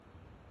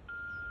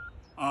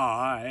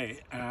I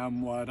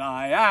am what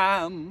I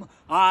am.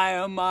 I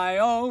am my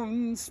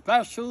own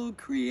special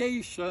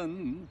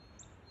creation.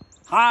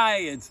 Hi,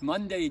 it's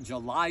Monday,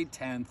 July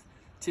 10th.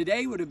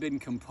 Today would have been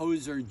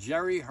composer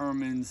Jerry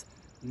Herman's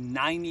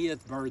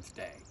 90th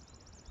birthday.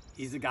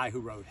 He's the guy who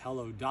wrote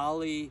Hello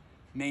Dolly,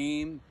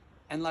 Mame,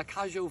 and La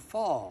Cage aux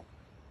Folles,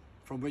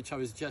 from which I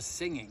was just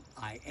singing.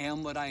 I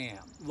am what I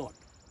am. Look,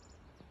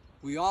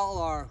 we all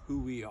are who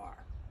we are.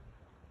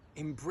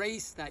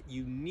 Embrace that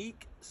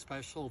unique,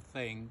 special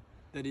thing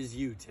that is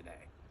you today.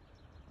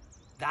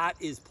 That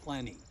is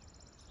plenty.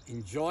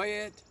 Enjoy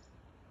it.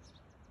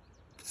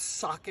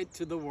 Sock it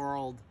to the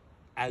world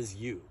as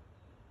you.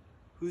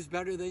 Who's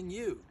better than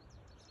you?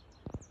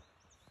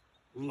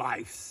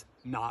 Life's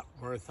not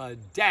worth a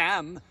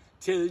damn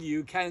till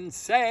you can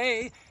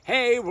say,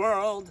 hey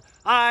world,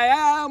 I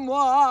am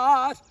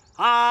what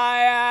I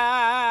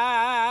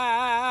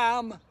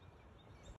am.